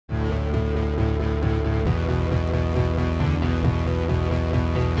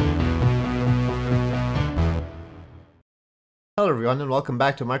Hello everyone and welcome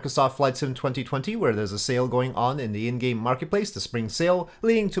back to Microsoft Flight Sim 2020, where there's a sale going on in the in-game marketplace, the spring sale,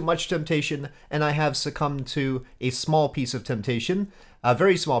 leading to much temptation, and I have succumbed to a small piece of temptation, a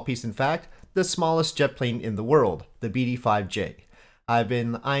very small piece in fact, the smallest jet plane in the world, the BD-5J. I've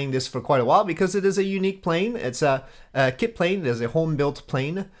been eyeing this for quite a while because it is a unique plane. It's a kit plane. It is a home-built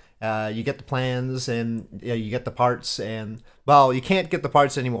plane. You get the plans and you get the parts, and well, you can't get the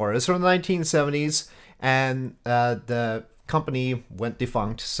parts anymore. It's from the 1970s, and the company went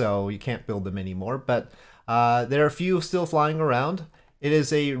defunct, so you can't build them anymore, but there are a few still flying around. It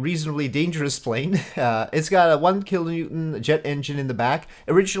is a reasonably dangerous plane. It's got a 1 kilonewton jet engine in the back.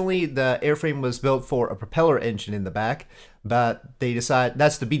 Originally, the airframe was built for a propeller engine in the back, but they decided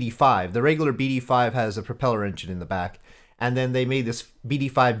that's the BD-5. The regular BD-5 has a propeller engine in the back, and then they made this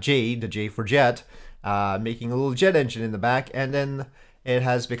BD-5J, the J for jet, making a little jet engine in the back, and then it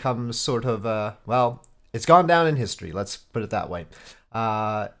has become sort of, well, it's gone down in history, let's put it that way.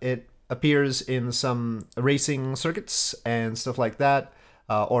 It appears in some racing circuits and stuff like that,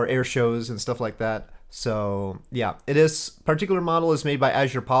 or air shows and stuff like that. So yeah, this particular model is made by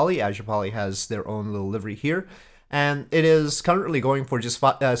AzurPoly. AzurPoly has their own little livery here, and it is currently going for just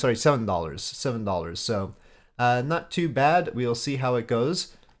 $7. $7. So not too bad. We'll see how it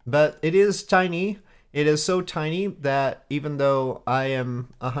goes, but it is tiny. It is so tiny that even though I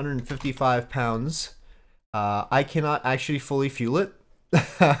am 155 pounds, I cannot actually fully fuel it.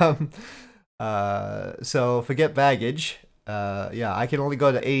 So forget baggage. Yeah, I can only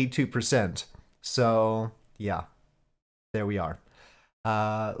go to 82%. So yeah, there we are.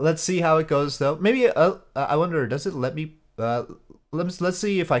 Let's see how it goes though. Maybe I wonder, does it let me? Let's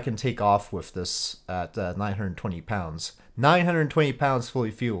see if I can take off with this at 920 pounds. 920 pounds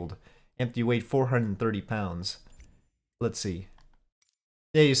fully fueled. Empty weight 430 pounds. Let's see.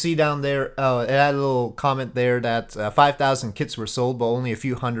 Yeah, you see down there, oh, it had a little comment there that 5,000 kits were sold, but only a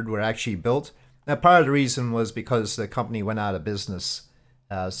few hundred were actually built. Now, part of the reason was because the company went out of business,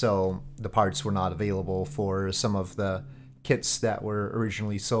 so the parts were not available for some of the kits that were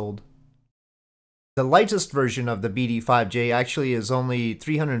originally sold. The lightest version of the BD-5J actually is only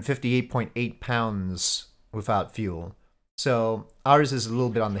 358.8 pounds without fuel. So ours is a little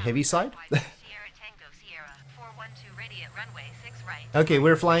bit on the heavy side. Okay,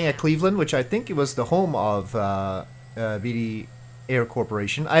 we're flying at Cleveland, which I think it was the home of BD Air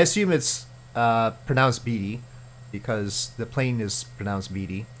Corporation. I assume it's pronounced BD because the plane is pronounced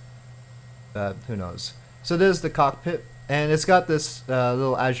BD. Who knows? So there's the cockpit, and it's got this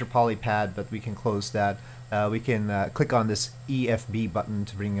little AzurPoly pad, but we can close that. We can click on this EFB button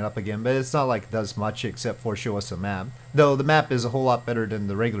to bring it up again, but it's not like it does much except for show us a map. Though the map is a whole lot better than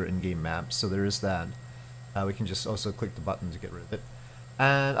the regular in-game map, so there is that. We can just also click the button to get rid of it.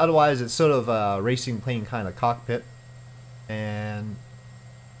 And otherwise, it's sort of a racing plane kind of cockpit. And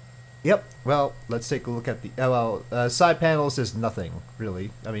yep, well, let's take a look at the side panels. Is nothing really.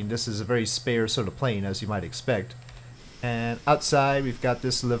 I mean, this is a very spare sort of plane, as you might expect. And outside, we've got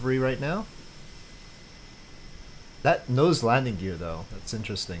this livery right now. That nose landing gear, though, that's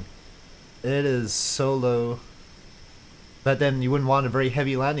interesting. It is so low. But then you wouldn't want a very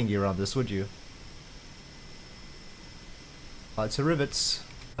heavy landing gear on this, would you? Lots of rivets.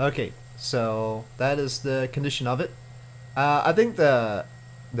 Okay, so that is the condition of it. I think the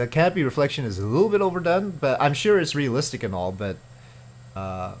canopy reflection is a little bit overdone, but I'm sure it's realistic and all, but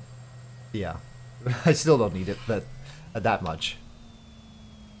yeah. I still don't need it, but that much.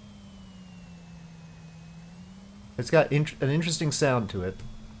 It's got an interesting sound to it.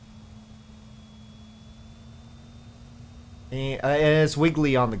 And it's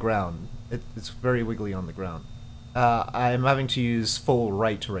wiggly on the ground. It's very wiggly on the ground. I'm having to use full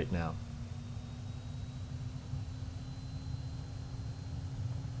right now.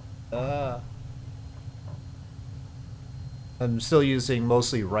 I'm still using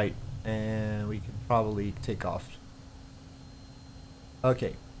mostly right, and we can probably take off.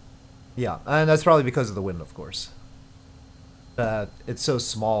 Okay. Yeah, and that's probably because of the wind, of course. It's so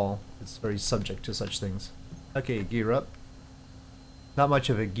small, it's very subject to such things. Okay, gear up. Not much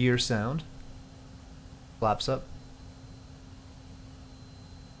of a gear sound. Flaps up.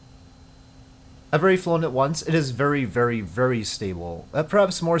 I've already flown it once. It is very, very, very stable.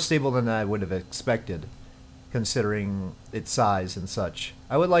 Perhaps more stable than I would have expected, considering its size and such.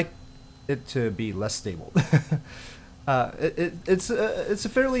 I would like it to be less stable. It's a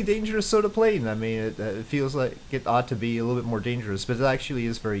fairly dangerous sort of plane. I mean, it feels like it ought to be a little bit more dangerous, but it actually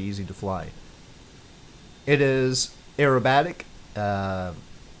is very easy to fly. It is aerobatic.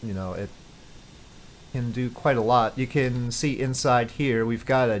 You know, it can do quite a lot. You can see inside here we've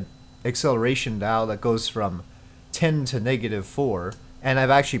got a acceleration dial that goes from 10 to -4, and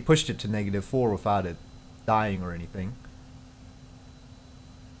I've actually pushed it to -4 without it dying or anything.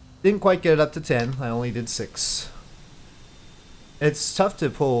 Didn't quite get it up to 10, I only did 6. It's tough to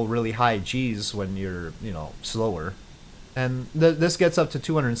pull really high Gs when you're, you know, slower. And this gets up to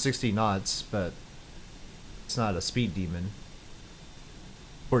 260 knots, but it's not a speed demon.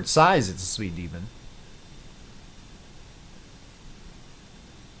 For its size, it's a speed demon.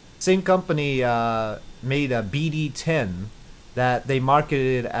 Same company made a BD-10 that they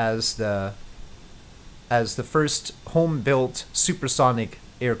marketed as the first home-built supersonic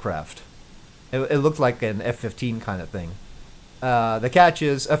aircraft. It looked like an F-15 kind of thing. The catch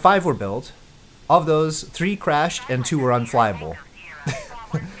is, 5 were built. Of those, 3 crashed and 2 were unflyable.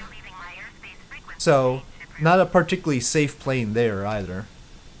 So, not a particularly safe plane there either.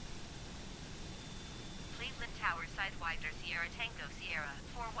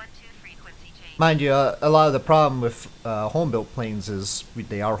 Mind you, a lot of the problem with home-built planes is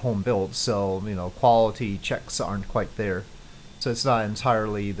they are home-built, so, you know, quality checks aren't quite there. So it's not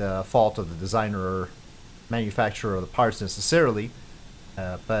entirely the fault of the designer or manufacturer of the parts necessarily,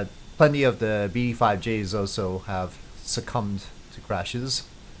 but plenty of the BD-5Js also have succumbed to crashes.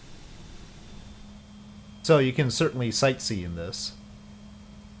 So you can certainly sightsee in this.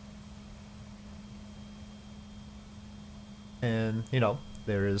 And, you know,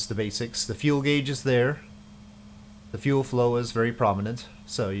 there is the basics. The fuel gauge is there. The fuel flow is very prominent,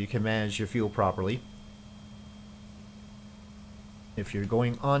 so you can manage your fuel properly if you're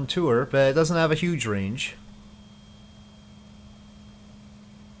going on tour, but it doesn't have a huge range.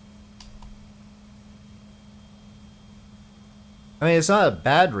 I mean, it's not a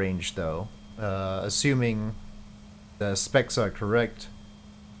bad range though, assuming the specs are correct.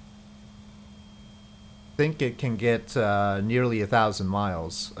 I think it can get nearly 1,000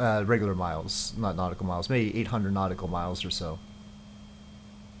 miles, regular miles, not nautical miles, maybe 800 nautical miles or so.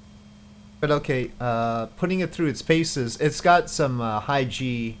 But okay, putting it through its paces, it's got some high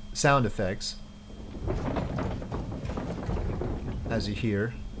G sound effects, as you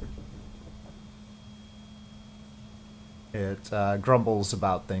hear. It grumbles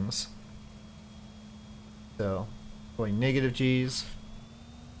about things. So, going negative Gs.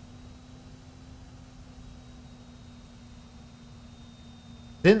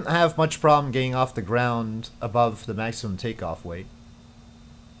 Didn't have much problem getting off the ground above the maximum takeoff weight.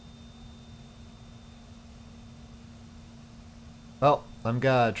 Well, I'm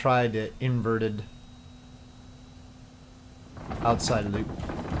gonna try the inverted outside loop.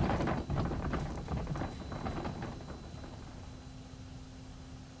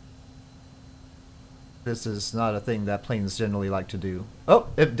 This is not a thing that planes generally like to do. Oh,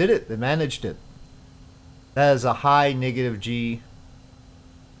 it did it. It managed it. That is a high negative G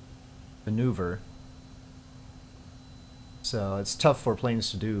maneuver. So it's tough for planes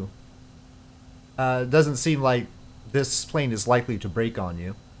to do. It doesn't seem like this plane is likely to break on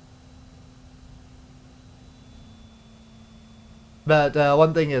you. But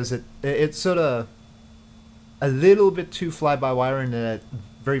one thing is, it's sort of a little bit too fly-by-wire in that it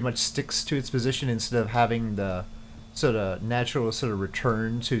very much sticks to its position instead of having the sort of natural sort of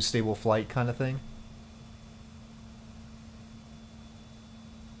return to stable flight kind of thing.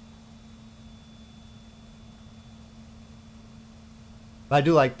 But I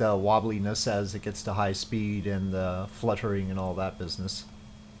do like the wobbliness as it gets to high speed and the fluttering and all that business.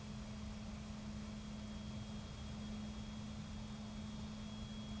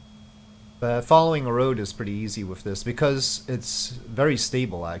 But following a road is pretty easy with this because it's very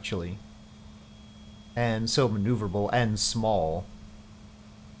stable actually. And so maneuverable and small.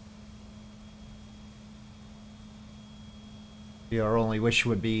 Your only wish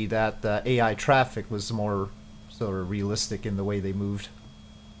would be that the AI traffic was more sort of realistic in the way they moved.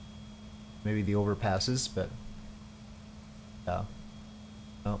 Maybe the overpasses, but yeah.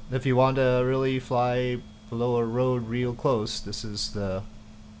 Well, if you want to really fly below a road real close, this is the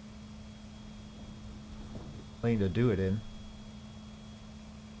plane to do it in.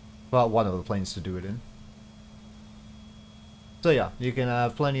 Well, one of the planes to do it in. So yeah, you can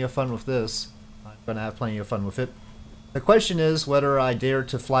have plenty of fun with this. I'm gonna have plenty of fun with it. The question is whether I dare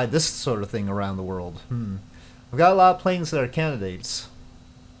to fly this sort of thing around the world. I've got a lot of planes that are candidates.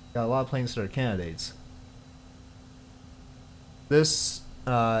 This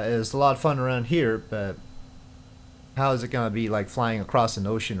is a lot of fun around here, but how is it gonna be like flying across an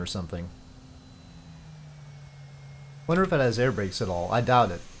ocean or something? Wonder if it has air brakes at all. I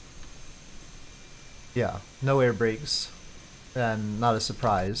doubt it. Yeah, no air brakes. And not a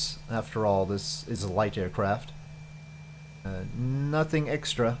surprise. After all, this is a light aircraft. Nothing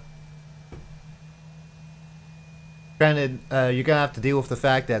extra. Granted, you're gonna have to deal with the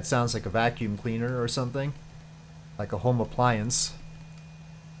fact that it sounds like a vacuum cleaner or something. Like a home appliance.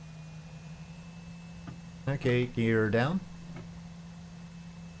 Okay, gear down.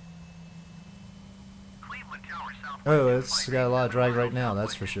 Oh, it's got a lot of drag right now,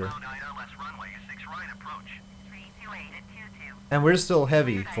 that's for sure. And we're still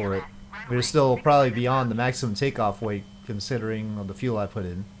heavy for it. We're still probably beyond the maximum takeoff weight considering the fuel I put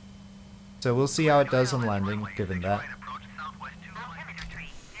in. So we'll see how it does on landing, given that.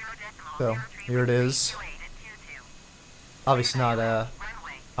 So, here it is. Obviously not an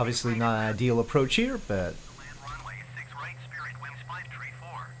ideal approach here, but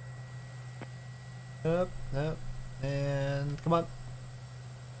up, and come on.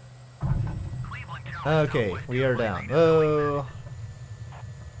 Okay, we are down. Oh.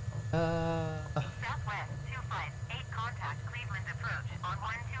 Southwest 258 contact Cleveland approach on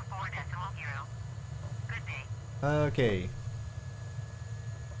 124.0. Good day. Okay.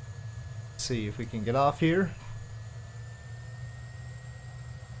 Let's see if we can get off here.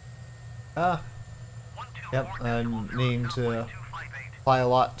 Yep, I'm needing to fly a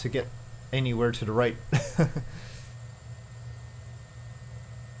lot to get anywhere to the right.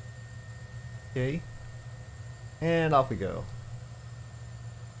 Okay. And off we go.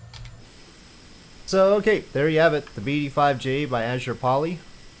 So, okay, there you have it, the BD-5J by AzurPoly.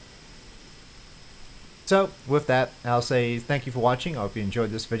 So, with that, I'll say thank you for watching. I hope you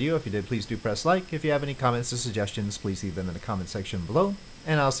enjoyed this video. If you did, please do press like. If you have any comments or suggestions, please leave them in the comment section below.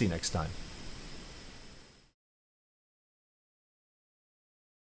 And I'll see you next time.